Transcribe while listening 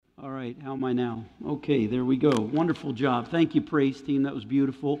All right, how am I now? Okay, there we go. Wonderful job. Thank you, praise team. That was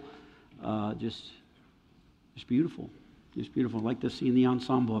beautiful. Just beautiful. Just beautiful. I like to see the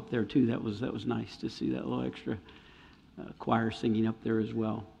ensemble up there too. That was nice to see that little extra choir singing up there as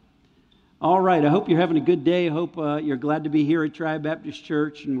well. All right, I hope you're having a good day. I hope you're glad to be here at Tribe Baptist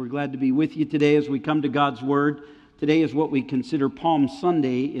Church, and we're glad to be with you today as we come to God's Word. Today is what we consider Palm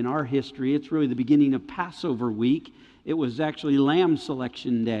Sunday in our history. It's really the beginning of Passover week. It was actually Lamb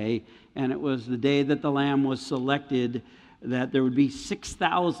Selection Day, and it was the day that the lamb was selected, that there would be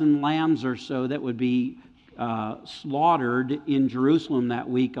 6,000 lambs or so that would be slaughtered in Jerusalem that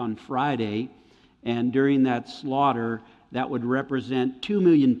week on Friday. And during that slaughter, that would represent 2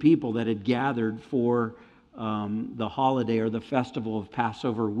 million people that had gathered for the holiday or the festival of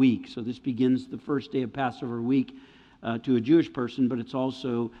Passover week. So this begins the first day of Passover week to a Jewish person, but it's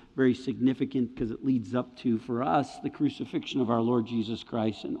also very significant because it leads up to, for us, the crucifixion of our Lord Jesus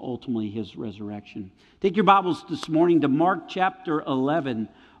Christ and ultimately His resurrection. Take your Bibles this morning to Mark chapter 11.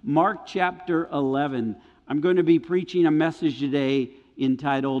 Mark chapter 11. I'm going to be preaching a message today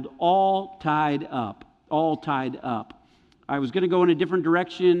entitled, All Tied Up. All Tied Up. I was going to go in a different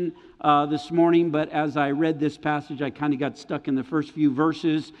direction this morning, but as I read this passage, I kind of got stuck in the first few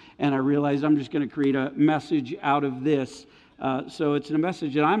verses, and I realized I'm just going to create a message out of this. So it's a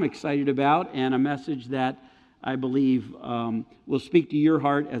message that I'm excited about, and a message that I believe will speak to your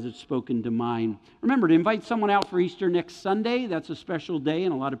heart as it's spoken to mine. Remember to invite someone out for Easter next Sunday. That's a special day,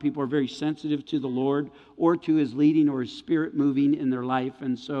 and a lot of people are very sensitive to the Lord or to His leading or His Spirit moving in their life,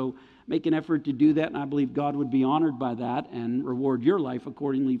 and so make an effort to do that, and I believe God would be honored by that and reward your life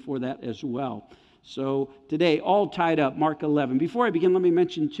accordingly for that as well. So today, all tied up, Mark 11. Before I begin, let me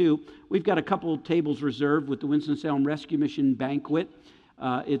mention too, we've got a couple of tables reserved with the Winston-Salem Rescue Mission banquet.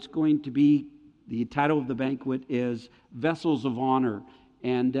 It's going to be, the title of the banquet is Vessels of Honor.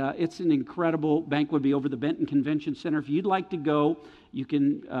 And it's an incredible banquet. It'll be over the Benton Convention Center. If you'd like to go, you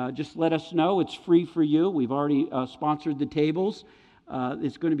can just let us know. It's free for you. We've already sponsored the tables.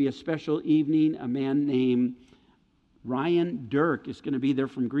 It's going to be a special evening. A man named Ryan Dirk is going to be there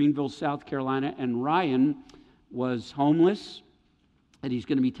from Greenville, South Carolina. And Ryan was homeless, and he's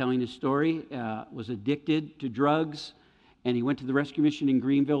going to be telling his story. Was addicted to drugs, and he went to the rescue mission in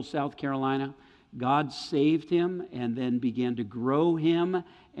Greenville, South Carolina. God saved him and then began to grow him.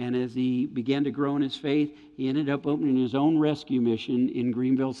 And as he began to grow in his faith, he ended up opening his own rescue mission in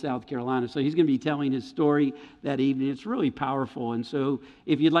Greenville, South Carolina. So he's going to be telling his story that evening. It's really powerful. And so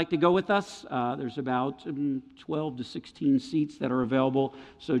if you'd like to go with us, there's about 12 to 16 seats that are available.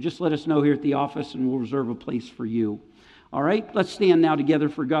 So just let us know here at the office and we'll reserve a place for you. All right, let's stand now together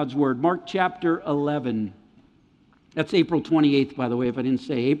for God's Word. Mark chapter 11. That's April 28th, by the way, if I didn't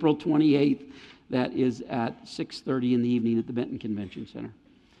say. April 28th. That is at 6:30 in the evening at the Benton Convention Center.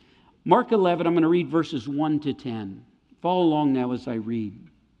 Mark 11, I'm going to read verses 1 to 10. Follow along now as I read.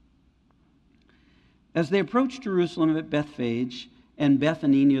 As they approached Jerusalem at Bethphage and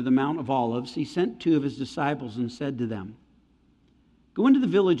Bethany near the Mount of Olives, he sent 2 of his disciples and said to them, "Go into the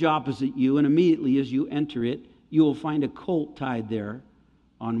village opposite you, and immediately as you enter it, you will find a colt tied there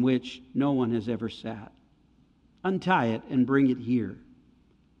on which no one has ever sat. Untie it and bring it here.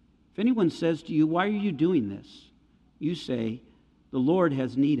 If anyone says to you, 'Why are you doing this?' you say, 'The Lord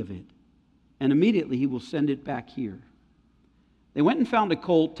has need of it,' and immediately He will send it back here." They went and found a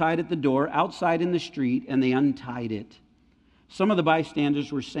colt tied at the door outside in the street, and they untied it. Some of the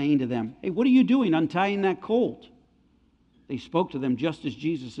bystanders were saying to them, "Hey, what are you doing untying that colt?" They spoke to them just as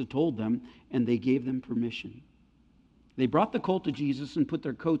Jesus had told them, and they gave them permission. They brought the colt to Jesus and put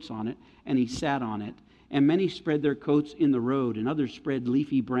their coats on it, and He sat on it. And many spread their coats in the road, and others spread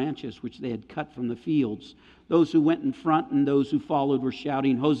leafy branches which they had cut from the fields. Those who went in front and those who followed were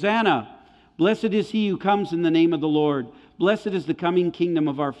shouting, "Hosanna! Blessed is He who comes in the name of the Lord. Blessed is the coming kingdom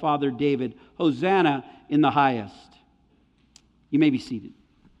of our father David. Hosanna in the highest." You may be seated.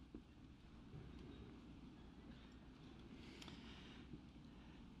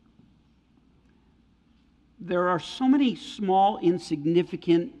 There are so many small,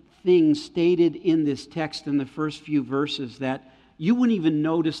 insignificant things stated in this text in the first few verses that you wouldn't even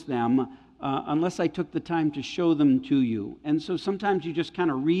notice them unless I took the time to show them to you. And so sometimes you just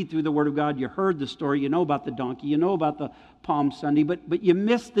kind of read through the Word of God. You heard the story. You know about the donkey. You know about the Palm Sunday. But you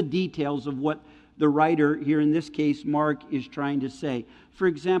miss the details of what the writer, here in this case, Mark, is trying to say. For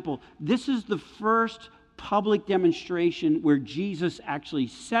example, this is the first public demonstration where Jesus actually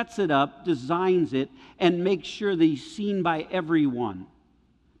sets it up, designs it, and makes sure that He's seen by everyone.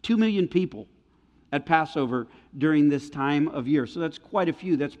 2 million people. at Passover during this time of year. So that's quite a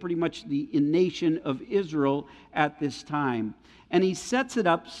few. That's pretty much the nation of Israel at this time. And he sets it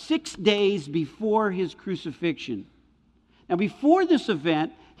up 6 days before his crucifixion. Now, before this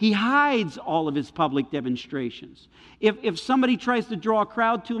event, he hides all of his public demonstrations. If somebody tries to draw a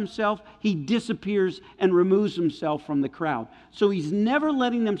crowd to himself, he disappears and removes himself from the crowd. So he's never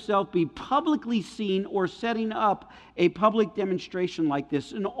letting himself be publicly seen or setting up a public demonstration like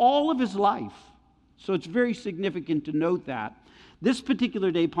this in all of his life. So it's very significant to note that. This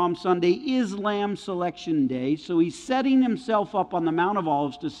particular day, Palm Sunday, is Lamb Selection Day. So he's setting himself up on the Mount of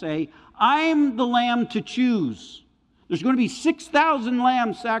Olives to say, I'm the lamb to choose. There's going to be 6,000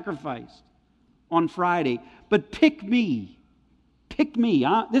 lambs sacrificed on Friday, but pick me. Pick me.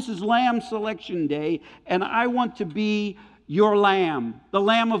 This is Lamb Selection Day, and I want to be your lamb, the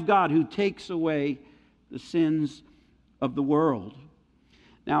Lamb of God who takes away the sins of the world.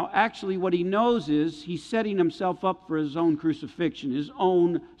 Now, actually, what he knows is he's setting himself up for his own crucifixion, his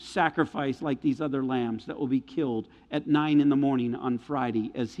own sacrifice like these other lambs that will be killed at 9 a.m. on Friday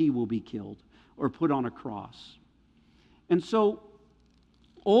as he will be killed or put on a cross. And so,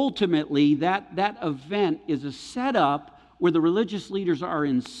 ultimately, that event is a setup where the religious leaders are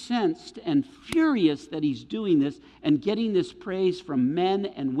incensed and furious that he's doing this and getting this praise from men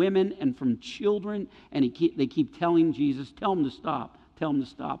and women and from children. And they keep telling Jesus, tell him to stop,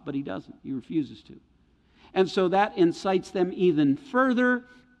 but he doesn't. He refuses to. And so that incites them even further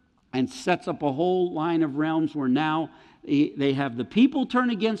and sets up a whole line of realms where now they have the people turn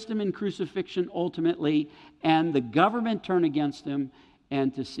against him in crucifixion ultimately, and the government turn against him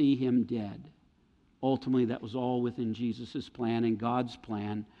and to see him dead. Ultimately, that was all within Jesus' plan and God's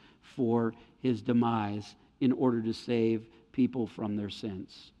plan for his demise in order to save people from their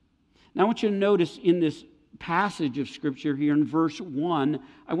sins. Now, I want you to notice in this passage of Scripture here in verse 1,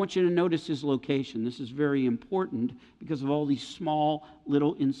 I want you to notice his location. This is very important because of all these small,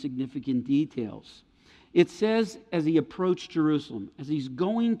 little, insignificant details. It says, as he approached Jerusalem, as he's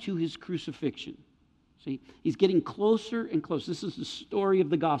going to his crucifixion. See, he's getting closer and closer. This is the story of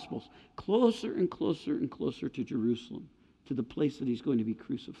the Gospels. Closer and closer and closer to Jerusalem, to the place that he's going to be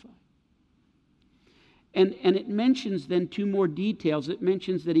crucified. And it mentions then two more details. It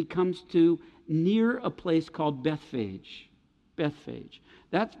mentions that he comes to near a place called Bethphage. Bethphage.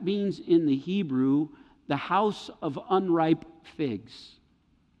 That means in the Hebrew, the house of unripe figs.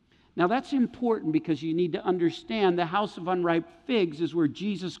 Now that's important because you need to understand the house of unripe figs is where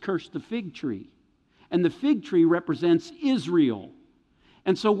Jesus cursed the fig tree. And the fig tree represents Israel.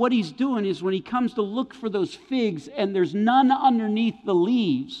 And so what he's doing is when he comes to look for those figs and there's none underneath the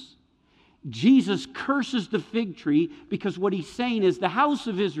leaves, Jesus curses the fig tree because what he's saying is the house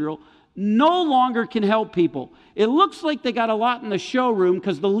of Israel no longer can help people. It looks like they got a lot in the showroom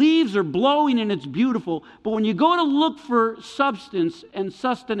because the leaves are blowing and it's beautiful. But when you go to look for substance and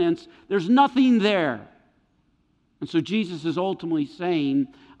sustenance, there's nothing there. And so Jesus is ultimately saying,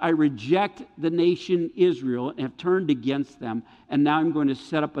 I reject the nation Israel and have turned against them, and now I'm going to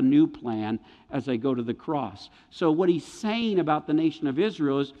set up a new plan as I go to the cross. So what he's saying about the nation of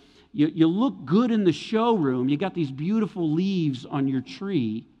Israel is, you look good in the showroom, you got these beautiful leaves on your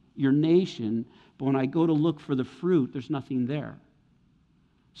tree, your nation, but when I go to look for the fruit, there's nothing there.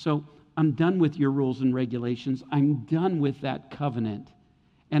 So I'm done with your rules and regulations. I'm done with that covenant.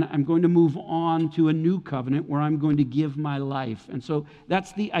 And I'm going to move on to a new covenant where I'm going to give my life. And so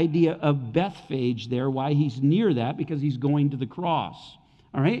that's the idea of Bethphage there, why he's near that, because he's going to the cross.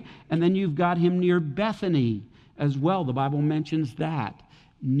 All right? And then you've got him near Bethany as well. The Bible mentions that,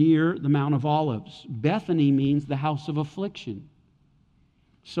 near the Mount of Olives. Bethany means the house of affliction.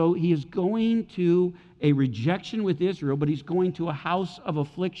 So he is going to a rejection with Israel, but he's going to a house of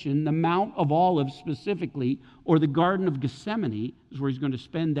affliction, the Mount of Olives specifically, or the Garden of Gethsemane is where he's going to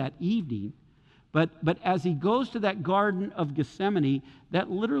spend that evening. But as he goes to that Garden of Gethsemane, that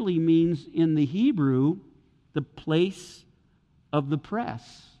literally means in the Hebrew, the place of the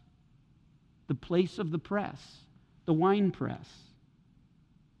press. The place of the press, the wine press.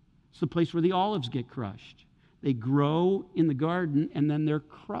 It's the place where the olives get crushed. They grow in the garden and then they're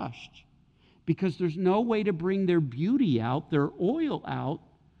crushed because there's no way to bring their beauty out, their oil out,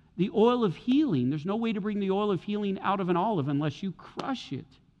 the oil of healing. There's no way to bring the oil of healing out of an olive unless you crush it.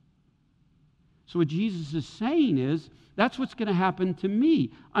 So what Jesus is saying is, that's what's going to happen to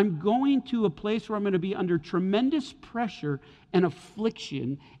me. I'm going to a place where I'm going to be under tremendous pressure and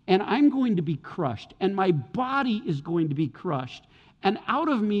affliction, and I'm going to be crushed, and my body is going to be crushed, and out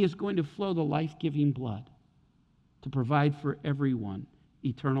of me is going to flow the life-giving blood to provide for everyone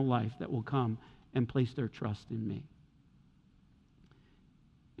eternal life that will come and place their trust in me.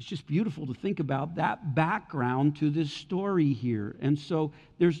 It's just beautiful to think about that background to this story here. And so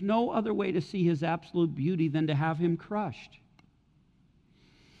there's no other way to see his absolute beauty than to have him crushed.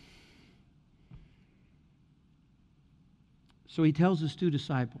 So he tells his 2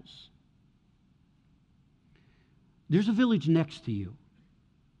 disciples, there's a village next to you.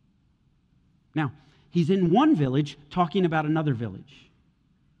 Now, he's in one village talking about another village.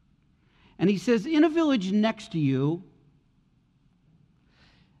 And he says, in a village next to you,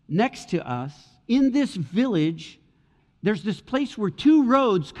 next to us, in this village, there's this place where 2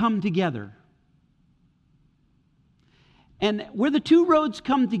 roads come together. And where the 2 roads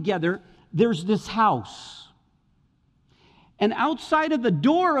come together, there's this house. And outside of the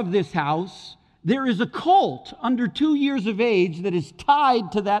door of this house, there is a colt under 2 years of age that is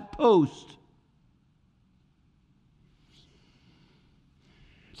tied to that post.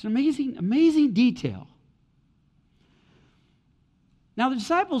 It's an amazing, amazing detail. Now, the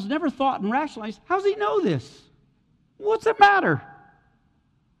disciples never thought and rationalized, how does he know this? What's it matter?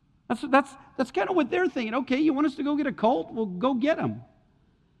 That's kind of what they're thinking. Okay, you want us to go get a colt? Well, go get him.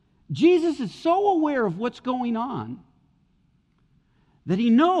 Jesus is so aware of what's going on that he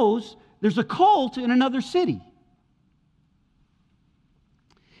knows there's a colt in another city.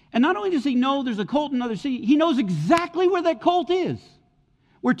 And not only does he know there's a colt in another city, he knows exactly where that colt is.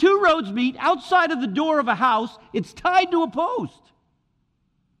 Where 2 roads meet, outside of the door of a house, it's tied to a post.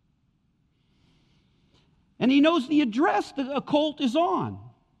 And he knows the address that a colt is on.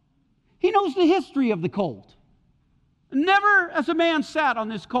 He knows the history of the colt. Never has a man sat on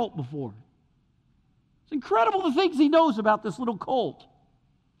this colt before. It's incredible the things he knows about this little colt.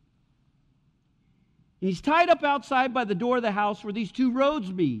 And he's tied up outside by the door of the house where these 2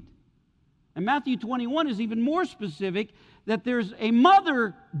 roads meet. And Matthew 21 is even more specific, that there's a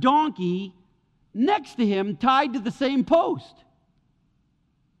mother donkey next to him tied to the same post.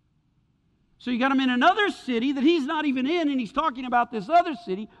 So you got him in another city that he's not even in, and he's talking about this other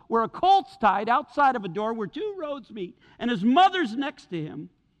city where a colt's tied outside of a door where 2 roads meet, and his mother's next to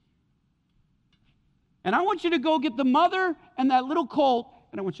him. And I want you to go get the mother and that little colt,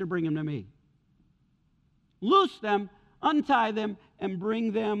 and I want you to bring them to me. Loose them, untie them, and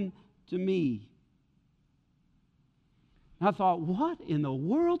bring them to me. And I thought, what in the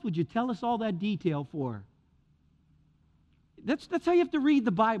world would you tell us all that detail for? That's how you have to read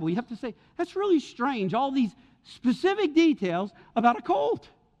the Bible. You have to say, that's really strange, all these specific details about a colt.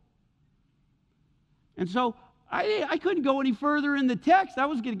 And so I couldn't go any further in the text. I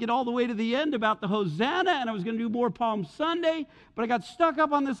was going to get all the way to the end about the Hosanna, and I was going to do more Palm Sunday, but I got stuck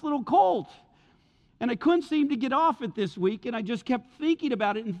up on this little colt. And I couldn't seem to get off it this week, and I just kept thinking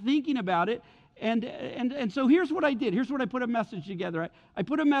about it and thinking about it. And so here's what I did. Here's what I put a message together. I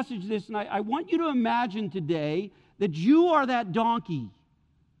put a message this, and I want you to imagine today that you are that donkey.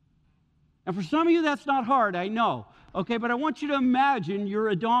 And for some of you, that's not hard, I know. Okay, but I want you to imagine you're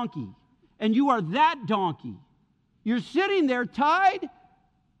a donkey, and you are that donkey. You're sitting there tied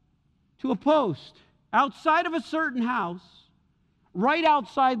to a post outside of a certain house, right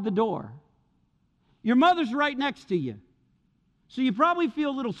outside the door. Your mother's right next to you. So you probably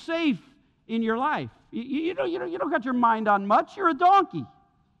feel a little safe in your life. You don't got your mind on much. You're a donkey.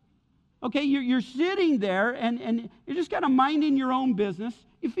 Okay, you're sitting there and you're just kind of minding your own business.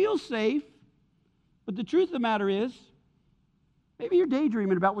 You feel safe. But the truth of the matter is, maybe you're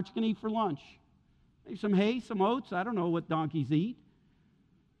daydreaming about what you can eat for lunch. Maybe some hay, some oats. I don't know what donkeys eat.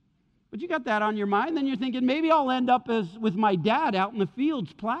 But you got that on your mind. Then you're thinking, maybe I'll end up with my dad out in the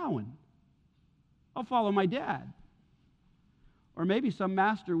fields plowing. I'll follow my dad. Or maybe some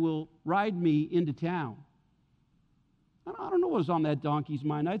master will ride me into town. I don't know what was on that donkey's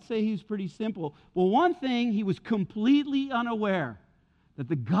mind. I'd say he was pretty simple. Well, one thing, he was completely unaware that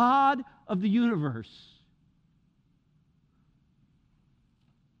the God of the universe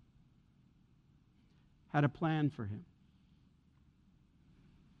had a plan for him.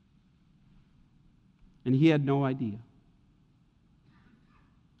 And he had no idea.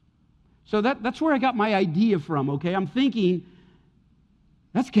 So that's where I got my idea from, okay? I'm thinking,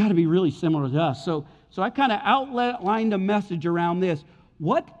 that's got to be really similar to us. So I kind of outlined a message around this.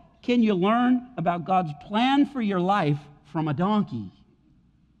 What can you learn about God's plan for your life from a donkey?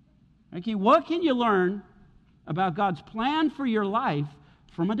 Okay, what can you learn about God's plan for your life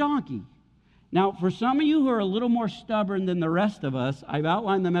from a donkey? Now, for some of you who are a little more stubborn than the rest of us, I've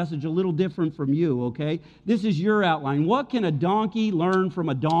outlined the message a little different from you, okay? This is your outline. What can a donkey learn from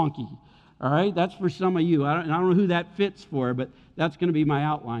a donkey? All right, that's for some of you. I don't know who that fits for, but that's going to be my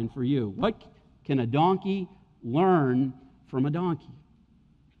outline for you. What can a donkey learn from a donkey?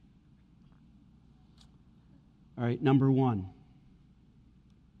 All right, number one.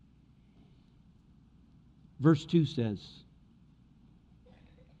 Verse 2 says,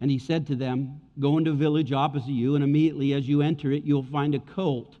 "And he said to them, go into a village opposite you, and immediately as you enter it, you'll find a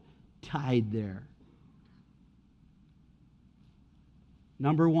colt tied there."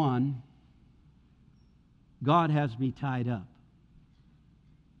 Number one, God has me tied up.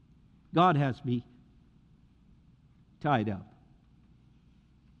 God has me tied up.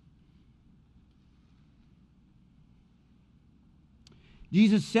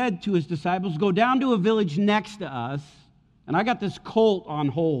 Jesus said to his disciples, "Go down to a village next to us, and I got this colt on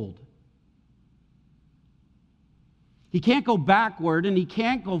hold." He can't go backward and he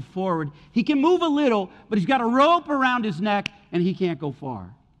can't go forward. He can move a little, but he's got a rope around his neck and he can't go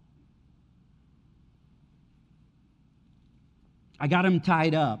far. I got him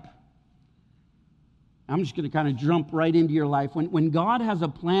tied up. I'm just going to kind of jump right into your life. When God has a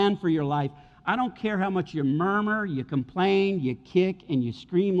plan for your life, I don't care how much you murmur, you complain, you kick, and you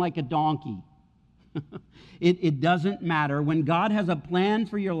scream like a donkey. It doesn't matter. When God has a plan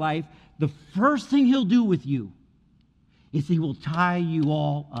for your life, the first thing he'll do with you is he will tie you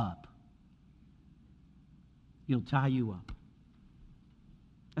all up. He'll tie you up.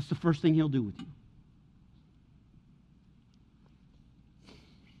 That's the first thing he'll do with you.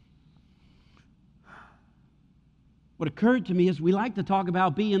 What occurred to me is we like to talk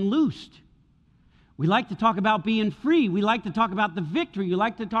about being loosed. We like to talk about being free. We like to talk about the victory. We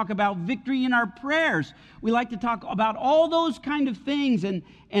like to talk about victory in our prayers. We like to talk about all those kind of things and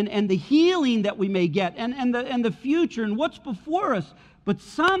the healing that we may get and the future and what's before us. But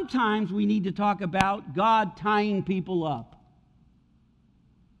sometimes we need to talk about God tying people up.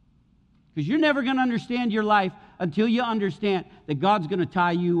 Because you're never going to understand your life until you understand that God's going to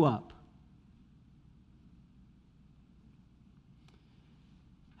tie you up.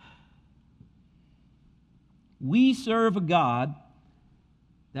 We serve a God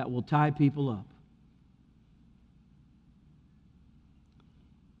that will tie people up.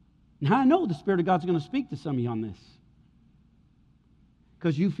 Now, I know the Spirit of God's going to speak to some of you on this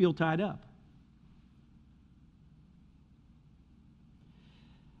because you feel tied up.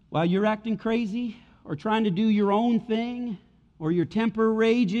 While you're acting crazy or trying to do your own thing, or your temper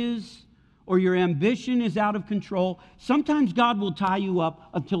rages, or your ambition is out of control, sometimes God will tie you up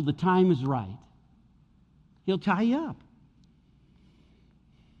until the time is right. He'll tie you up.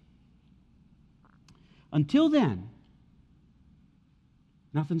 Until then,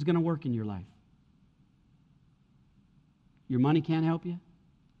 nothing's going to work in your life. Your money can't help you.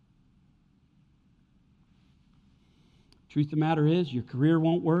 Truth of the matter is, your career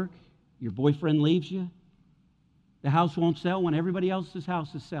won't work. Your boyfriend leaves you. The house won't sell when everybody else's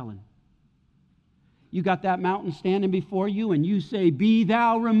house is selling. You got that mountain standing before you and you say, "Be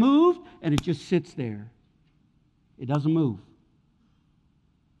thou removed," and it just sits there. It doesn't move.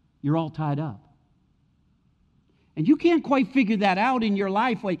 You're all tied up. And you can't quite figure that out in your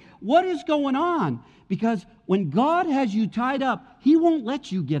life. Like, what is going on? Because when God has you tied up, He won't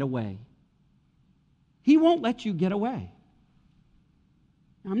let you get away. He won't let you get away.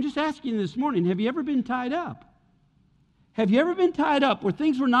 Now, I'm just asking you this morning, have you ever been tied up? Have you ever been tied up where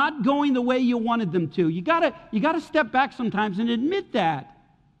things were not going the way you wanted them to? You gotta step back sometimes and admit that.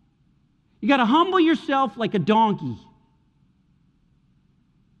 You got to humble yourself like a donkey.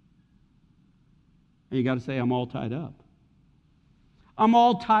 And you got to say, "I'm all tied up. I'm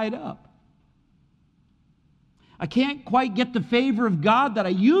all tied up. I can't quite get the favor of God that I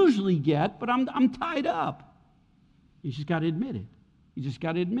usually get, but I'm tied up." You just got to admit it. You just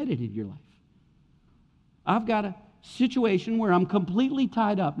got to admit it in your life. I've got a situation where I'm completely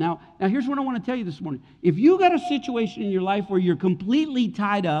tied up. Now here's what I want to tell you this morning. If you got a situation in your life where you're completely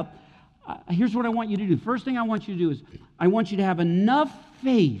tied up, here's what I want you to do. First thing I want you to do is I want you to have enough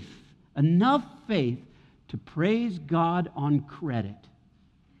faith to praise God on credit.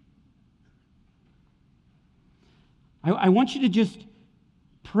 I want you to just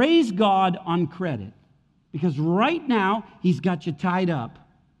praise God on credit because right now He's got you tied up.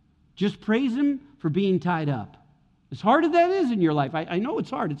 Just praise Him for being tied up. As hard as that is in your life, I know it's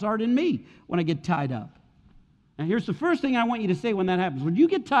hard. It's hard in me when I get tied up. Now, here's the first thing I want you to say when that happens. When you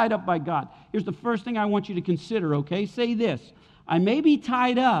get tied up by God, here's the first thing I want you to consider, okay? Say this: I may be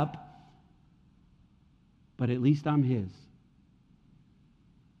tied up, but at least I'm His.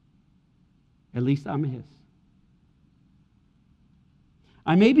 At least I'm His.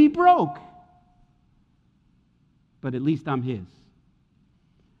 I may be broke, but at least I'm His.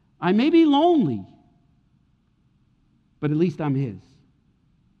 I may be lonely, but at least I'm His.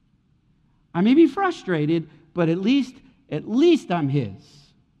 I may be frustrated, but at least I'm His.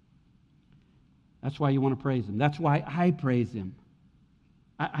 That's why you want to praise Him. That's why I praise Him.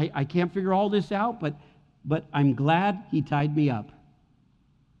 I can't figure all this out, but but I'm glad he tied me up.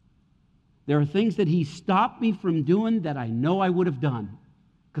 There are things that he stopped me from doing that I know I would have done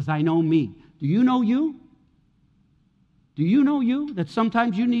because I know me. Do you know you? Do you know you? That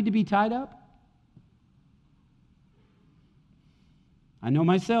sometimes you need to be tied up? I know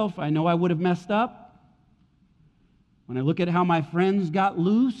myself. I know I would have messed up. When I look at how my friends got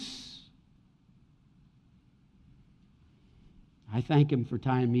loose, I thank him for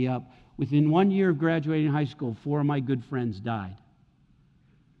tying me up. Within 1 year of graduating high school, 4 of my good friends died.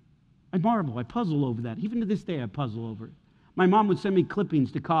 I marvel, I puzzle over that. Even to this day, I puzzle over it. My mom would send me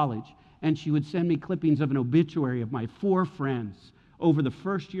clippings to college, and she would send me clippings of an obituary of my 4 friends. Over the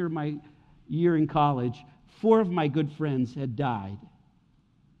first year of my year in college, 4 of my good friends had died.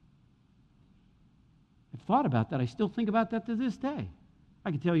 I've thought about that. I still think about that to this day.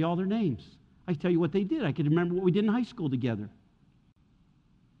 I could tell you all their names. I could tell you what they did. I could remember what we did in high school together.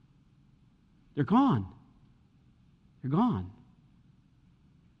 They're gone. They're gone.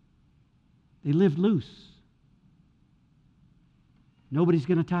 They lived loose. Nobody's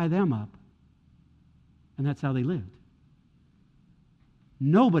going to tie them up. And that's how they lived.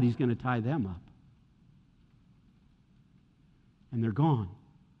 Nobody's going to tie them up. And they're gone.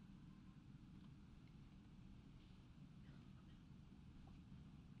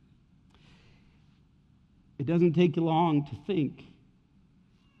 It doesn't take you long to think,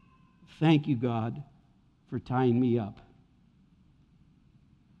 thank you, God, for tying me up.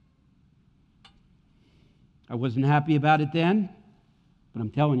 I wasn't happy about it then, but I'm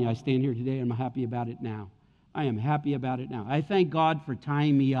telling you, I stand here today and I'm happy about it now. I am happy about it now. I thank God for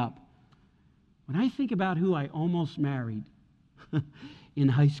tying me up. When I think about who I almost married in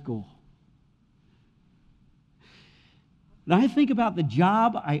high school, when I think about the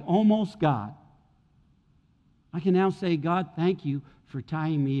job I almost got, I can now say, God, thank you for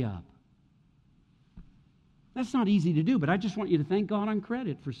tying me up. That's not easy to do, but I just want you to thank God on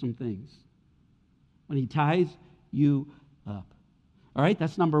credit for some things. When he ties you up. All right,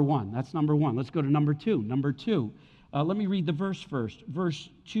 that's number one. That's number one. Let's go to number two. Number two, let me read the verse first. Verse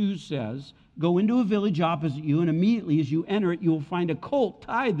 2 says, go into a village opposite you, and immediately as you enter it, you will find a colt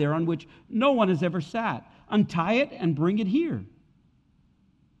tied there on which no one has ever sat. Untie it and bring it here.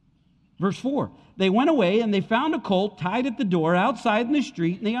 Verse 4, they went away and they found a colt tied at the door outside in the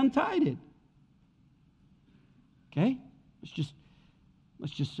street, and they untied it. Okay?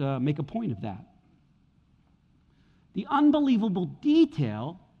 Let's just make a point of that. The unbelievable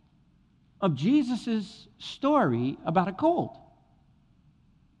detail of Jesus' story about a colt.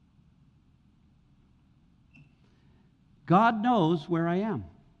 God knows where I am.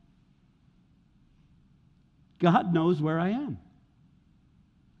 God knows where I am.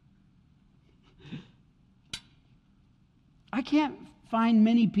 I can't find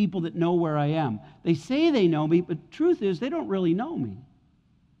many people that know where I am. They say they know me, but the truth is they don't really know me.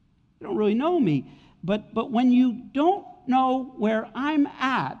 They don't really know me. But when you don't know where I'm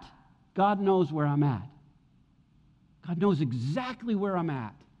at, God knows where I'm at. God knows exactly where I'm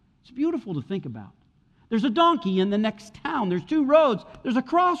at. It's beautiful to think about. There's a donkey in the next town. There's 2 roads. There's a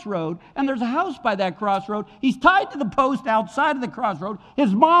crossroad, and there's a house by that crossroad. He's tied to the post outside of the crossroad.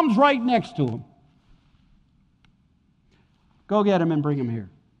 His mom's right next to him. Go get him and bring him here.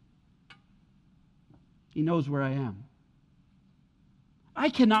 He knows where I am. I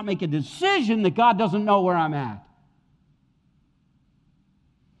cannot make a decision that God doesn't know where I'm at.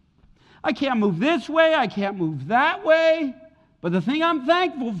 I can't move this way. I can't move that way. But the thing I'm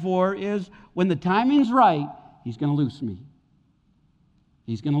thankful for is when the timing's right, he's going to loose me.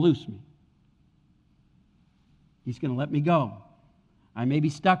 He's going to loose me. He's going to let me go. I may be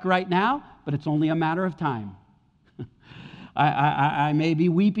stuck right now, but it's only a matter of time. I may be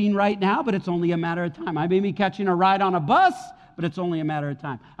weeping right now, but it's only a matter of time. I may be catching a ride on a bus, but it's only a matter of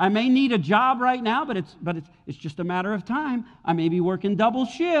time. I may need a job right now, but it's just a matter of time. I may be working double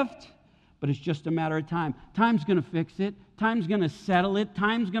shift, but it's just a matter of time. Time's going to fix it. Time's going to settle it.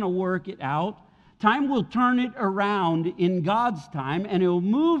 Time's going to work it out. Time will turn it around in God's time, and it will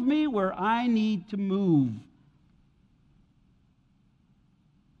move me where I need to move.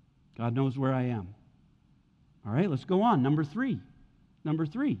 God knows where I am. All right, let's go on. Number 3. Number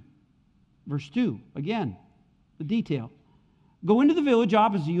 3. Verse 2. Again, the detail. Go into the village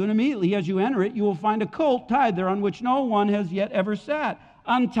opposite you, and immediately as you enter it, you will find a colt tied there on which no one has yet ever sat.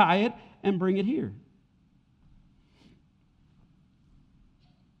 Untie it and bring it here.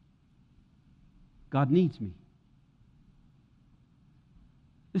 God needs me.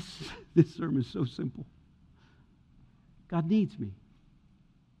 This sermon is so simple. God needs me.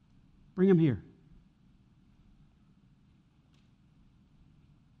 Bring him here.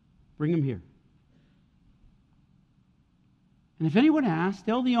 Bring him here. And if anyone asks,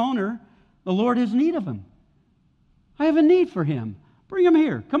 tell the owner, the Lord has need of him. I have a need for him. Bring him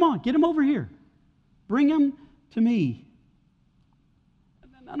here. Come on, get him over here. Bring him to me.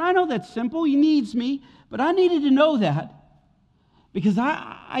 And I know that's simple. He needs me. But I needed to know that because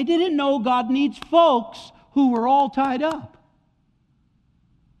I didn't know God needs folks who were all tied up.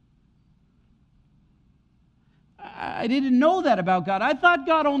 I didn't know that about God. I thought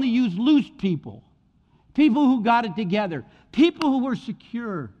God only used loose people, people who got it together, people who were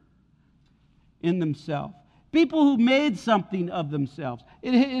secure in themselves, people who made something of themselves.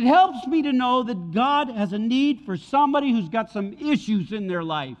 It helps me to know that God has a need for somebody who's got some issues in their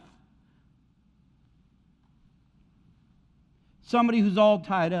life. Somebody who's all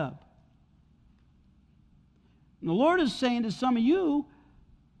tied up. And the Lord is saying to some of you,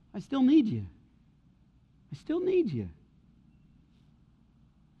 I still need you. I still need you.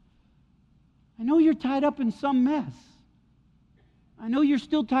 I know you're tied up in some mess. I know you're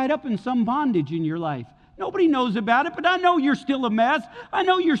still tied up in some bondage in your life. Nobody knows about it, but I know you're still a mess. I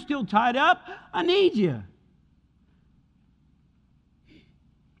know you're still tied up. I need you.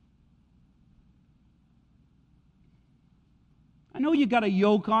 I know you got a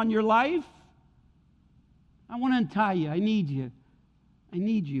yoke on your life. I want to untie you. I need you. I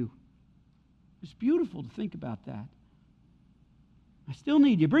need you. It's beautiful to think about that. I still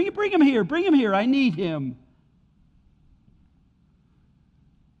need you. Bring him here. Bring him here. I need him.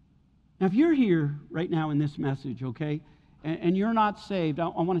 Now, if you're here right now in this message, okay, and you're not saved, I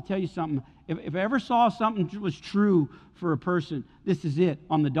want to tell you something. If I ever saw something that was true for a person, this is it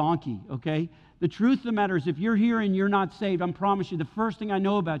on the donkey, okay? The truth of the matter is if you're here and you're not saved, I promise you, the first thing I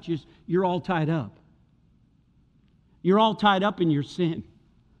know about you is you're all tied up. You're all tied up in your sin,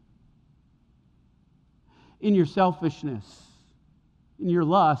 in your selfishness, in your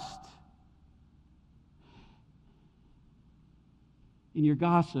lust, in your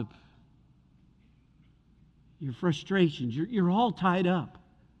gossip, your frustrations. You're all tied up.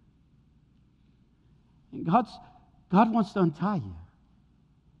 And God wants to untie you.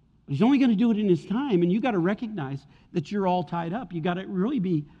 But He's only going to do it in His time, and you got to recognize that you're all tied up. You got to really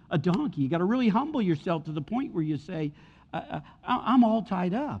be a donkey. You got to really humble yourself to the point where you say, I'm all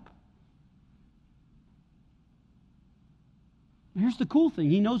tied up. Here's the cool thing.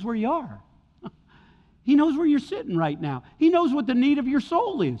 He knows where you are. He knows where you're sitting right now. He knows what the need of your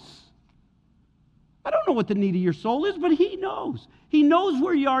soul is. I don't know what the need of your soul is, but He knows. He knows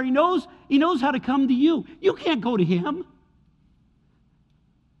where you are. He knows how to come to you. You can't go to Him.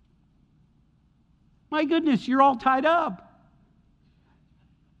 My goodness, you're all tied up.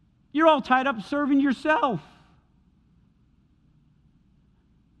 You're all tied up serving yourself.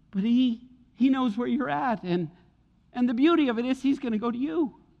 But He knows where you're at. And the beauty of it is He's going to go to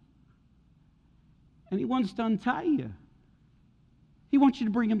you. And He wants to untie you. He wants you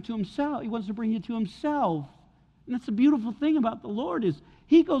to bring Him to Himself. He wants to bring you to Himself. And that's the beautiful thing about the Lord is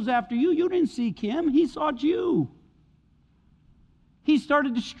He goes after you. You didn't seek Him. He sought you. He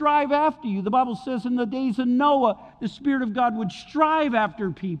started to strive after you. The Bible says in the days of Noah, the Spirit of God would strive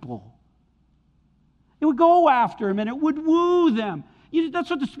after people. It would go after them and it would woo them. That's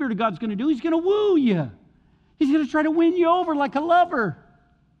what the Spirit of God's going to do. He's going to woo you. He's going to try to win you over like a lover.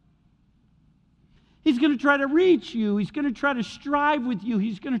 He's going to try to reach you. He's going to try to strive with you.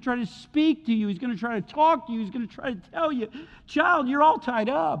 He's going to try to speak to you. He's going to try to talk to you. He's going to try to tell you, child, you're all tied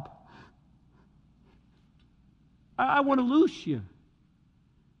up. I want to loose you.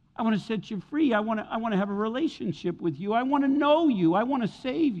 I want to set you free. I want to have a relationship with you. I want to know you. I want to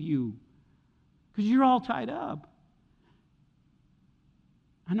save you because you're all tied up.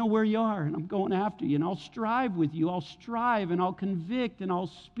 I know where you are, and I'm going after you, and I'll strive with you. I'll strive, and I'll convict, and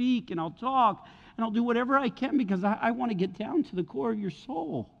I'll speak, and I'll talk, and I'll do whatever I can because I want to get down to the core of your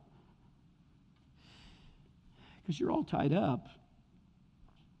soul because you're all tied up.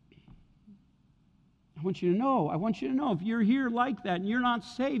 I want you to know if you're here like that and you're not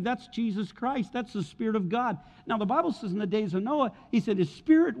saved, that's Jesus Christ. That's the Spirit of God. Now, the Bible says in the days of Noah, He said His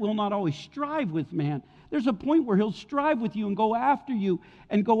Spirit will not always strive with man. There's a point where He'll strive with you and go after you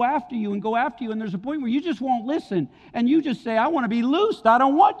and go after you and go after you. And there's a point where you just won't listen. And you just say, I want to be loosed. I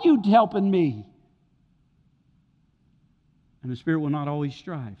don't want you helping me. And the Spirit will not always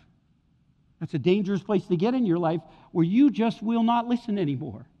strive. That's a dangerous place to get in your life where you just will not listen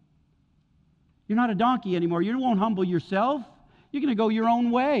anymore. You're not a donkey anymore. You won't humble yourself. You're going to go your own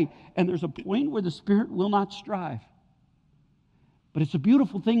way. And there's a point where the Spirit will not strive. But it's a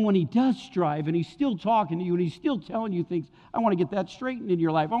beautiful thing when He does strive and He's still talking to you and He's still telling you things. I want to get that straightened in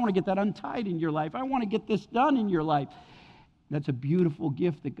your life. I want to get that untied in your life. I want to get this done in your life. That's a beautiful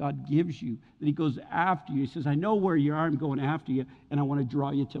gift that God gives you, that he goes after you. He says, I know where you are, I'm going after you, and I want to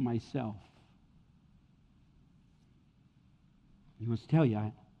draw you to myself. He wants to tell you,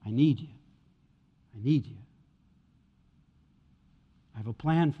 I need you. I need you. I have a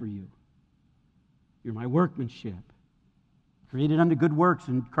plan for you. You're my workmanship, created unto good works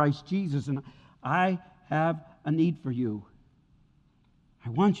in Christ Jesus, and I have a need for you. I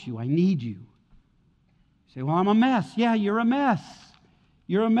want you. I need you. You say, well, I'm a mess. Yeah, you're a mess.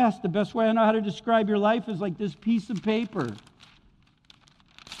 You're a mess. The best way I know how to describe your life is like this piece of paper.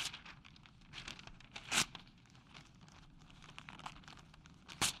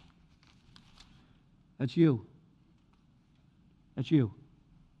 That's you. That's you.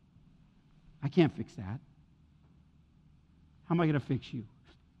 I can't fix that. How am I going to fix you?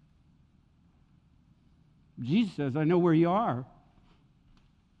 Jesus says, I know where you are.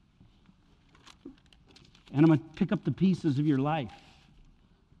 And I'm going to pick up the pieces of your life.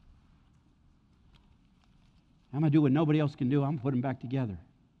 I'm going to do what nobody else can do. I'm going to put them back together.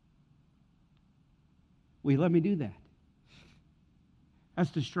 Will you let me do that?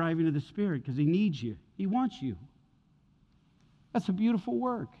 That's the striving of the Spirit, because he needs you. He wants you. That's a beautiful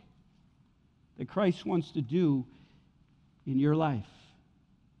work that Christ wants to do in your life.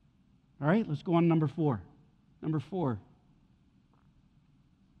 All right, let's go on to number 4. Number 4.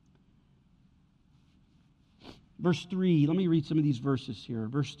 Verse 3. Let me read some of these verses here.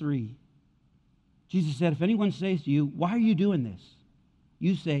 Verse 3. Jesus said, if anyone says to you, why are you doing this?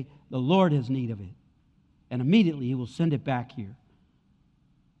 You say, the Lord has need of it. And immediately he will send it back here.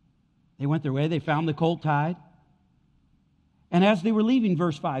 They went their way. They found the colt tied. And as they were leaving,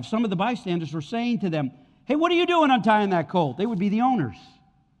 verse 5, some of the bystanders were saying to them, hey, what are you doing untying that colt? They would be the owners.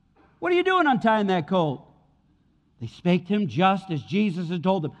 What are you doing untying that colt? They spake to him just as Jesus had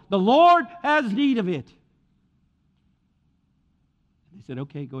told them. The Lord has need of it. They said,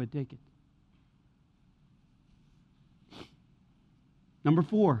 okay, go ahead, take it. Number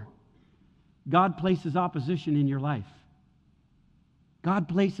 4, God places opposition in your life. God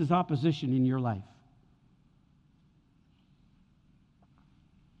places opposition in your life.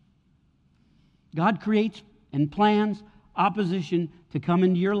 God creates and plans opposition to come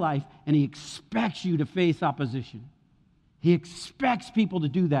into your life, and he expects you to face opposition. He expects people to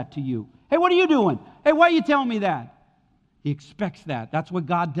do that to you. Hey, what are you doing? Hey, why are you telling me that? He expects that. That's what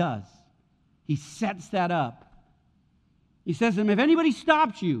God does. He sets that up. He says to him, if anybody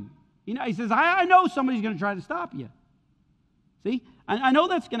stops you, he says, I know somebody's going to try to stop you. See? I know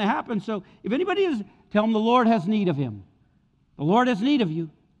that's going to happen. So if anybody is, tell him the Lord has need of him. The Lord has need of you.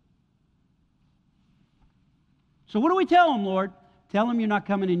 So what do we tell him, Lord? Tell him you're not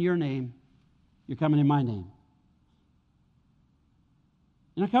coming in your name. You're coming in my name.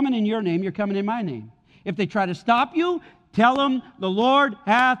 You're not coming in your name. You're coming in my name. If they try to stop you, tell them the Lord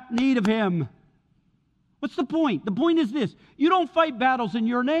hath need of him. What's the point? The point is this. You don't fight battles in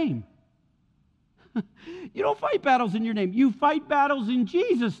your name. You don't fight battles in your name. You fight battles in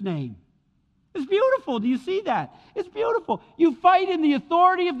Jesus' name. It's beautiful. Do you see that? It's beautiful. You fight in the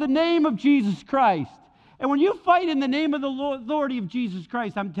authority of the name of Jesus Christ. And when you fight in the name of the authority of Jesus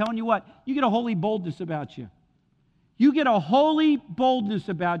Christ, I'm telling you what, you get a holy boldness about you. You get a holy boldness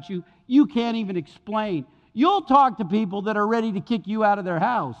about you you can't even explain. You'll talk to people that are ready to kick you out of their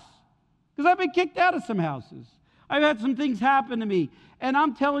house. Because I've been kicked out of some houses. I've had some things happen to me. And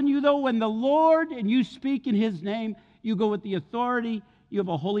I'm telling you, though, when the Lord and you speak in his name, you go with the authority, you have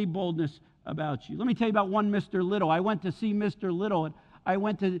a holy boldness about you. Let me tell you about one Mr. Little. I went to see Mr. Little, and I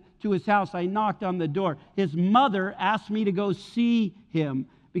went to his house. I knocked on the door. His mother asked me to go see him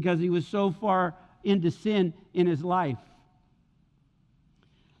because he was so far into sin in his life.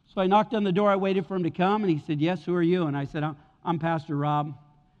 So I knocked on the door. I waited for him to come, and he said, yes, who are you? And I said, I'm Pastor Rob.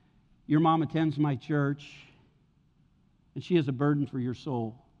 Your mom attends my church, and she has a burden for your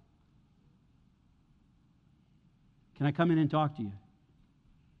soul. Can I come in and talk to you?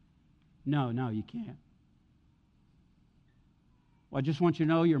 No, you can't. Well, I just want you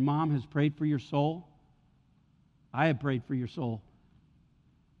to know your mom has prayed for your soul. I have prayed for your soul.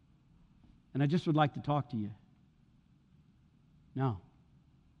 And I just would like to talk to you. No.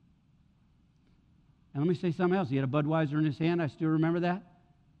 And let me say something else. He had a Budweiser in his hand. I still remember that.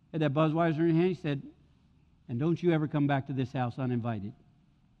 He had that Budweiser in his hand. He said, and don't you ever come back to this house uninvited.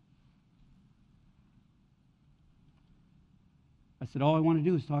 I said, all I want to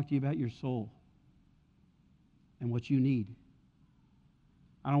do is talk to you about your soul and what you need.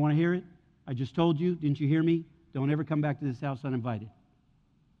 I don't want to hear it. I just told you. Didn't you hear me? Don't ever come back to this house uninvited.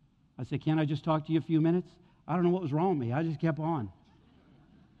 I said, can I just talk to you a few minutes? I don't know what was wrong with me. I just kept on.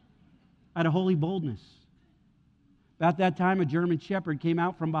 I had a holy boldness. About that time, a German shepherd came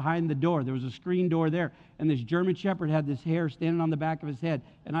out from behind the door. There was a screen door there, and this German shepherd had this hair standing on the back of his head,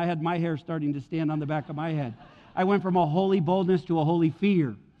 and I had my hair starting to stand on the back of my head. I went from a holy boldness to a holy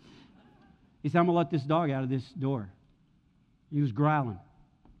fear. He said, I'm going to let this dog out of this door. He was growling.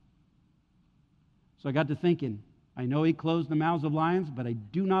 So I got to thinking, I know he closed the mouths of lions, but I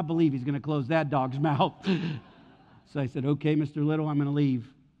do not believe he's going to close that dog's mouth. So I said, okay, Mr. Little, I'm going to leave.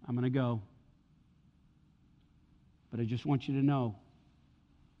 I'm going to go. But I just want you to know,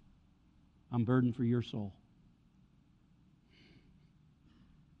 I'm burdened for your soul.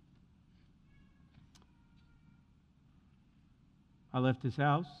 I left his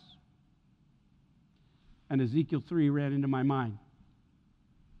house, and Ezekiel 3 ran into my mind.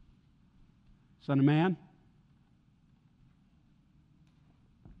 Son of man,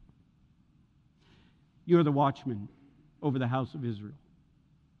 you're the watchman over the house of Israel.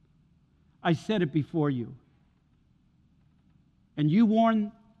 I said it before you. And you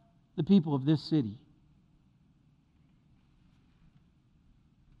warn the people of this city.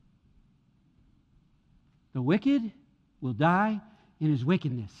 The wicked will die in his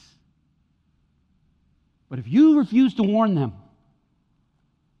wickedness. But if you refuse to warn them,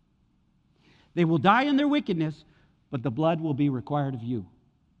 they will die in their wickedness, but the blood will be required of you.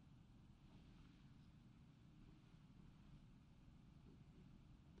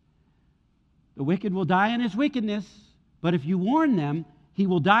 The wicked will die in his wickedness, but if you warn them, he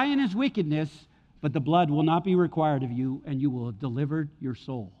will die in his wickedness, but the blood will not be required of you, and you will have delivered your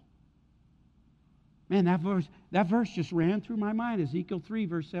soul. Man, that verse just ran through my mind, Ezekiel 3,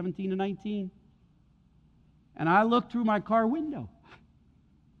 verse 17 and 19. And I looked through my car window,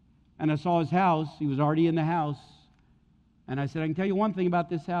 and I saw his house. He was already in the house. And I said, I can tell you one thing about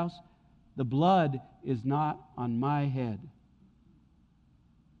this house. The blood is not on my head.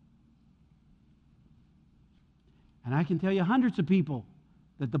 And I can tell you hundreds of people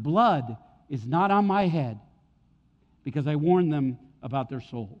that the blood is not on my head because I warned them about their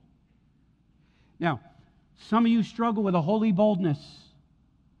soul. Now, some of you struggle with a holy boldness.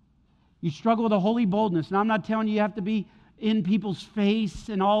 You struggle with a holy boldness. Now, I'm not telling you have to be in people's face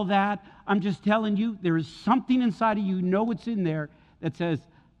and all that. I'm just telling you there is something inside of you, it's in there, that says,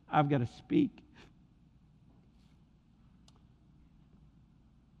 I've got to speak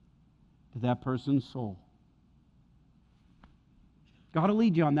to that person's soul. God will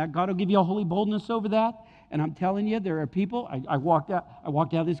lead you on that. God will give you a holy boldness over that. And I'm telling you, there are people. I walked out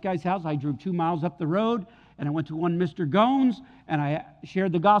of this guy's house. I drove 2 miles up the road, and I went to one Mr. Gones, and I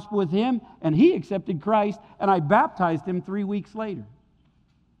shared the gospel with him, and he accepted Christ, and I baptized him 3 weeks later.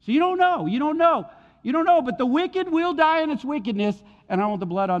 So you don't know, but the wicked will die in its wickedness, and I want the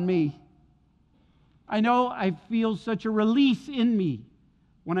blood on me. I know I feel such a release in me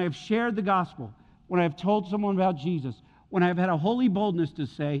when I have shared the gospel, when I have told someone about Jesus, when I've had a holy boldness to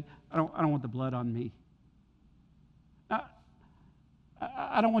say, I don't want the blood on me.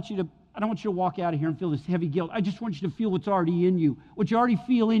 I don't want you to walk out of here and feel this heavy guilt. I just want you to feel what's already in you. What you already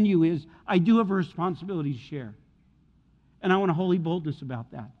feel in you is, I do have a responsibility to share. And I want a holy boldness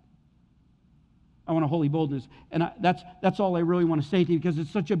about that. I want a holy boldness. And that's all I really want to say to you, because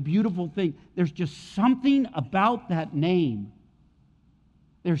it's such a beautiful thing. There's just something about that name.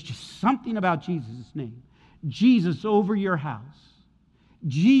 There's just something about Jesus' name. Jesus over your house.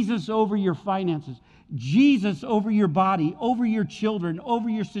 Jesus over your finances. Jesus over your body, over your children, over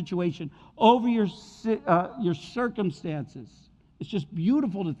your situation, over your circumstances. It's just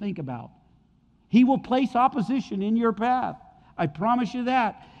beautiful to think about. He will place opposition in your path. I promise you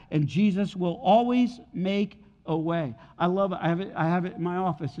that. And Jesus will always make a way. I love it. I have it in my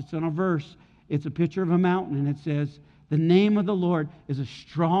office. It's on a verse. It's a picture of a mountain, and it says, the name of the Lord is a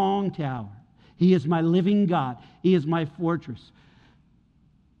strong tower. He is my living God. He is my fortress,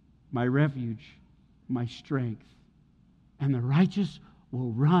 my refuge, my strength. And the righteous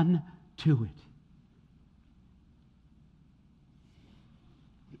will run to it.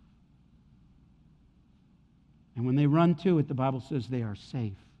 And when they run to it, the Bible says they are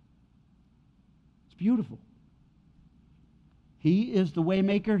safe. It's beautiful. He is the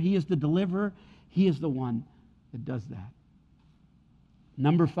waymaker. He is the deliverer. He is the one that does that.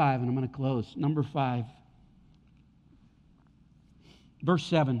 Number 5, and I'm going to close. Number 5. Verse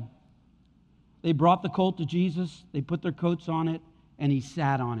 7. They brought the colt to Jesus. They put their coats on it, and he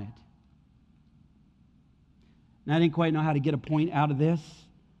sat on it. Now, I didn't quite know how to get a point out of this,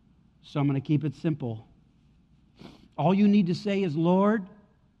 so I'm going to keep it simple. All you need to say is, Lord,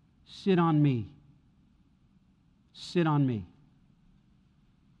 sit on me. Sit on me.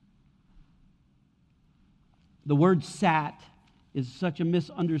 The word sat is such a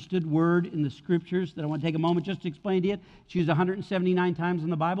misunderstood word in the Scriptures that I want to take a moment just to explain to you. It's used 179 times in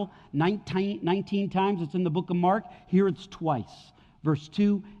the Bible. 19 times it's in the book of Mark. Here it's twice. Verse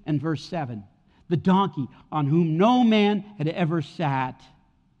 2 and verse 7. The donkey on whom no man had ever sat.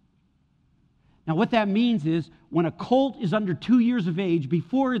 Now what that means is when a colt is under 2 years of age,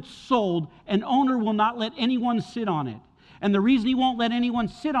 before it's sold, an owner will not let anyone sit on it. And the reason he won't let anyone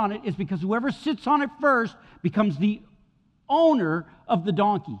sit on it is because whoever sits on it first becomes the owner of the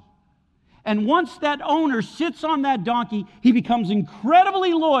donkey. And once that owner sits on that donkey, he becomes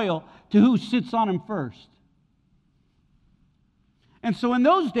incredibly loyal to who sits on him first. And so in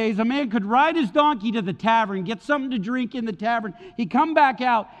those days, a man could ride his donkey to the tavern, get something to drink in the tavern. He'd come back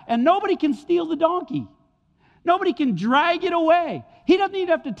out, and nobody can steal the donkey. Nobody can drag it away. He doesn't even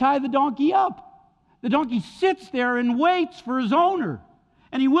have to tie the donkey up. The donkey sits there and waits for his owner.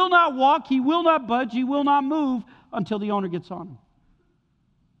 And he will not walk, he will not budge, he will not move until the owner gets on him.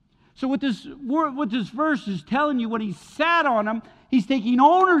 So what this verse is telling you, when he sat on him, he's taking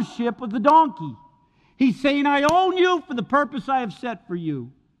ownership of the donkey. He's saying, I own you for the purpose I have set for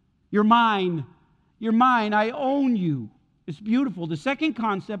you. You're mine. You're mine. I own you. It's beautiful. The second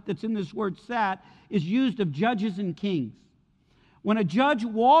concept that's in this word sat is used of judges and kings. When a judge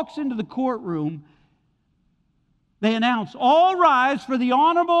walks into the courtroom, they announce, all rise for the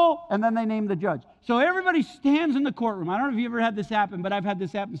honorable, and then they name the judge. So everybody stands in the courtroom. I don't know if you ever had this happen, but I've had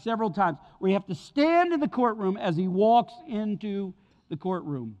this happen several times, where you have to stand in the courtroom as he walks into the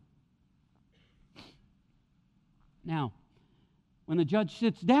courtroom. Now, when the judge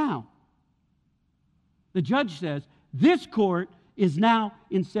sits down, the judge says, this court is now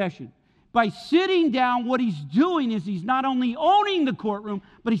in session. By sitting down, what he's doing is he's not only owning the courtroom,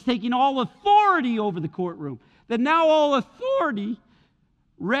 but he's taking all authority over the courtroom. That now all authority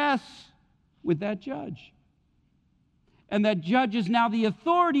rests with that judge. And that judge is now the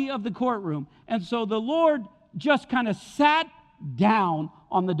authority of the courtroom. And so the Lord just kind of sat down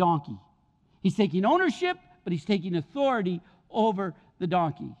on the donkey. He's taking ownership, but he's taking authority over the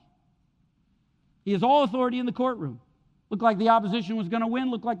donkey. He has all authority in the courtroom. Looked like the opposition was going to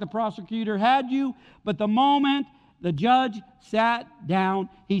win, looked like the prosecutor had you, but the moment the judge sat down,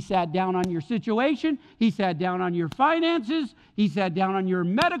 he sat down on your situation, he sat down on your finances, he sat down on your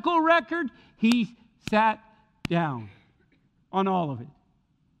medical record, he sat down on all of it.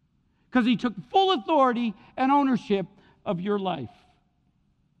 Because he took full authority and ownership of your life.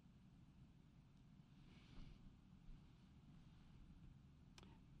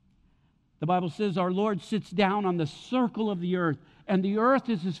 The Bible says our Lord sits down on the circle of the earth, and the earth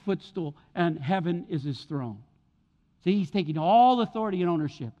is his footstool, and heaven is his throne. See, he's taking all authority and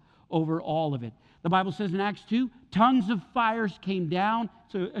ownership over all of it. The Bible says in Acts 2, tongues of fires came down.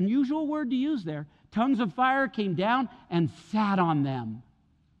 It's an unusual word to use there. Tongues of fire came down and sat on them.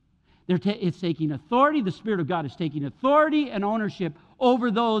 It's taking authority. The Spirit of God is taking authority and ownership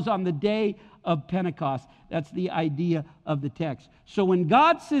over those on the day of Pentecost. That's the idea of the text. So when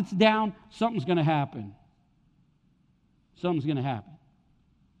God sits down, something's going to happen. Something's going to happen.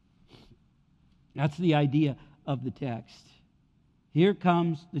 That's the idea of the text. Here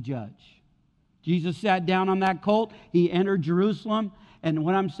comes the judge. Jesus sat down on that colt. He entered Jerusalem. And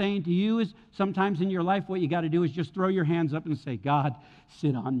what I'm saying to you is sometimes in your life what you got to do is just throw your hands up and say, God,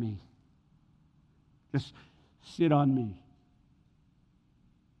 sit on me. Just sit on me.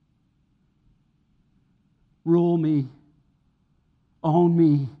 Rule me. Own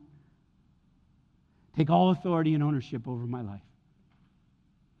me. Take all authority and ownership over my life.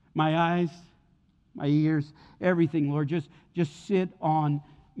 My eyes, my ears, everything, Lord, just sit on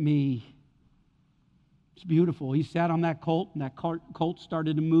me. It's beautiful. He sat on that colt, and that colt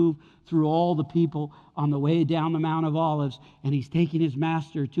started to move through all the people on the way down the Mount of Olives, and he's taking his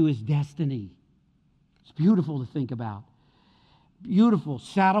master to his destiny. It's beautiful to think about. Beautiful.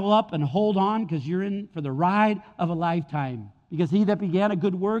 Saddle up and hold on, because you're in for the ride of a lifetime. Because he that began a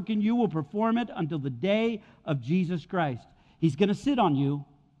good work in you will perform it until the day of Jesus Christ. He's going to sit on you.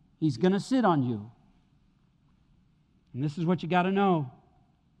 He's going to sit on you. And this is what you got to know.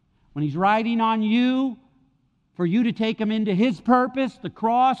 When he's riding on you, for you to take him into his purpose, the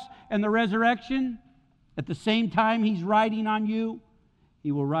cross and the resurrection, at the same time he's riding on you,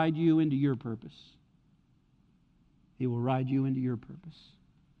 he will ride you into your purpose. He will ride you into your purpose.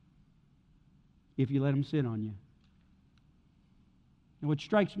 If you let him sit on you. And what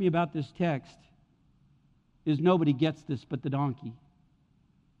strikes me about this text is nobody gets this but the donkey.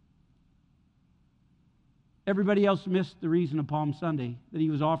 Everybody else missed the reason of Palm Sunday, that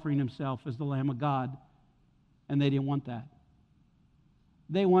he was offering himself as the Lamb of God, and they didn't want that.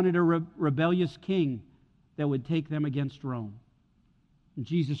 They wanted a rebellious king that would take them against Rome. And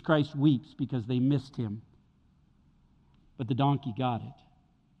Jesus Christ weeps because they missed him. But the donkey got it.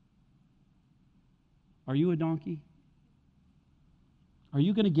 Are you a donkey? Are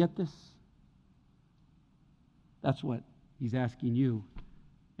you going to get this? That's what he's asking you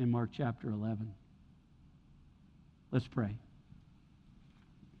in Mark chapter 11. Let's pray.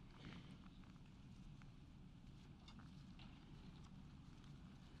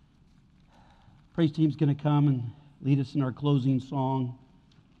 Praise team's going to come and lead us in our closing song.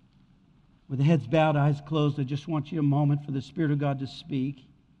 With the heads bowed, eyes closed, I just want you a moment for the Spirit of God to speak.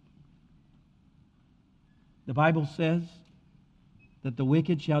 The Bible says that the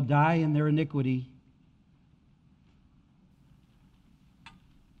wicked shall die in their iniquity.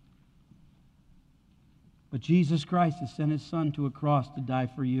 But Jesus Christ has sent his Son to a cross to die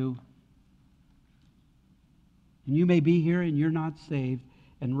for you. And you may be here and you're not saved.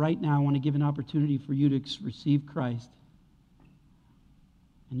 And right now I want to give an opportunity for you to receive Christ.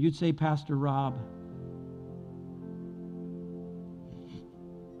 And you'd say, Pastor Rob,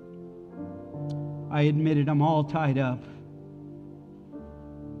 I admit it, I'm all tied up.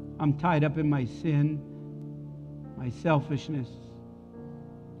 I'm tied up in my sin, my selfishness,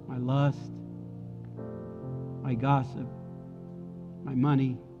 my lust, my gossip, my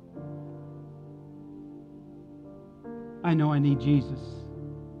money. I know I need Jesus.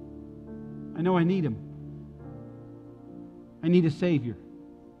 I know I need him. I need a Savior.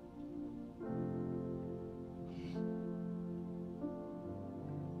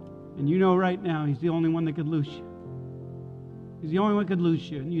 And you know right now he's the only one that could loose you. He's the only one that could loose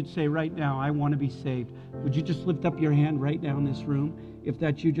you. And you'd say right now, I want to be saved. Would you just lift up your hand right now in this room? If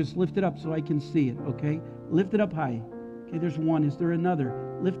that's you, just lift it up so I can see it, okay? Lift it up high. Okay, there's one. Is there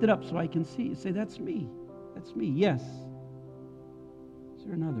another? Lift it up so I can see it. Say, that's me. That's me. Yes. Is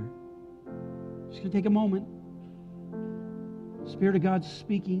there another? Just going to take a moment. Spirit of God's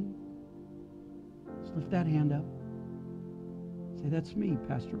speaking. Just lift that hand up. Say, that's me,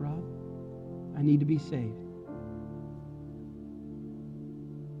 Pastor Rob. I need to be saved.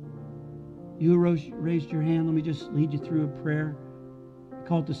 You raised your hand. Let me just lead you through a prayer. I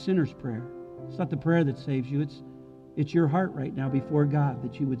call it the sinner's prayer. It's not the prayer that saves you. It's your heart right now before God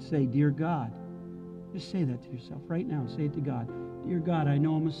that you would say, Dear God. Just say that to yourself right now. Say it to God. Dear God, I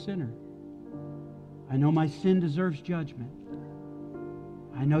know I'm a sinner. I know my sin deserves judgment.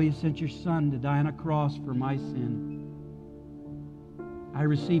 I know you sent your Son to die on a cross for my sin. I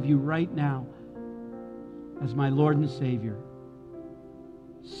receive you right now as my Lord and Savior.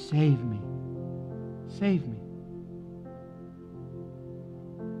 Save me. Save me.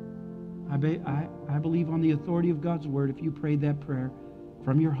 I believe on the authority of God's Word, if you prayed that prayer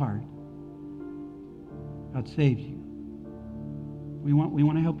from your heart, God saves you. We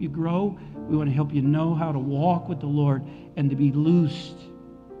want to help you grow. We want to help you know how to walk with the Lord and to be loosed.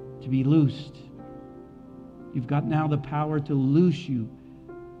 To be loosed. You've got now the power to loose you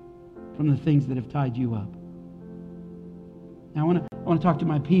from the things that have tied you up. Now I want to talk to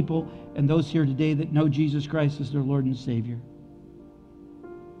my people and those here today that know Jesus Christ as their Lord and Savior.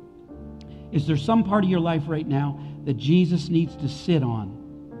 Is there some part of your life right now that Jesus needs to sit on?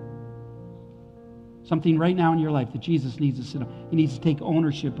 Something right now in your life that Jesus needs to sit on. He needs to take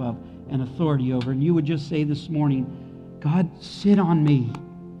ownership of and authority over. And you would just say this morning, God, sit on me.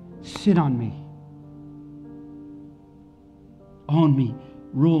 Sit on me. Own me.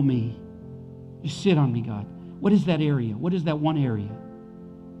 Rule me. Just sit on me, God. What is that area? What is that one area?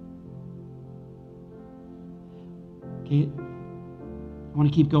 Okay, I want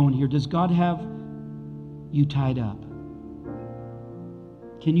to keep going here. Does God have you tied up?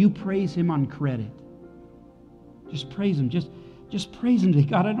 Can you praise him on credit? Just praise him. Just praise him.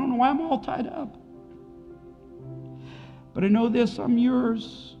 God, I don't know why I'm all tied up. But I know this, I'm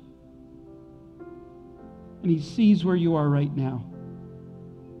yours. And he sees where you are right now.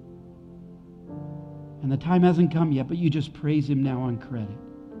 And the time hasn't come yet, but you just praise him now on credit.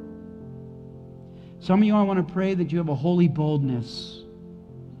 Some of you, I want to pray that you have a holy boldness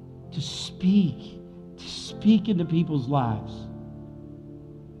to speak into people's lives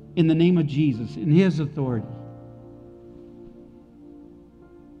in the name of Jesus, in his authority.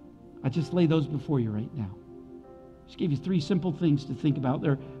 I just lay those before you right now. Just gave you 3 simple things to think about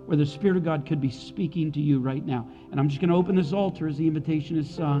there where the Spirit of God could be speaking to you right now. And I'm just going to open this altar as the invitation is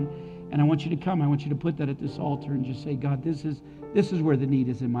sung. And I want you to come. I want you to put that at this altar and just say, God, this is where the need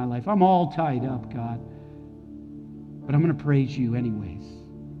is in my life. I'm all tied up, God. But I'm going to praise you anyways.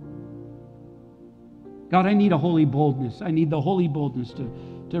 God, I need a holy boldness. I need the holy boldness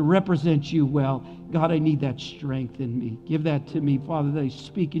to represent you well. God, I need that strength in me. Give that to me, Father, that I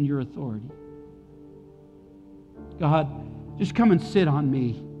speak in your authority. God, Just come and sit on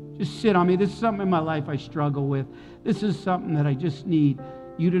me. Just sit on me. This is something in my life I struggle with. This is something that I just need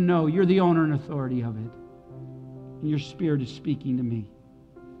you to know. You're the owner and authority of it. And your Spirit is speaking to me.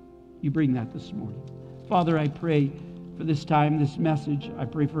 You bring that this morning. Father, I pray for this time, this message. I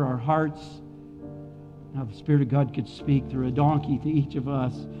pray for our hearts. Now the Spirit of God could speak through a donkey to each of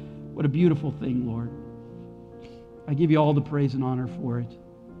us. What a beautiful thing, Lord. I give you all the praise and honor for it.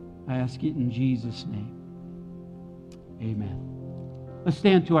 I ask it in Jesus' name. Amen. Let's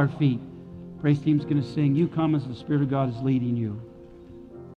stand to our feet. Praise team's going to sing. You come as the Spirit of God is leading you.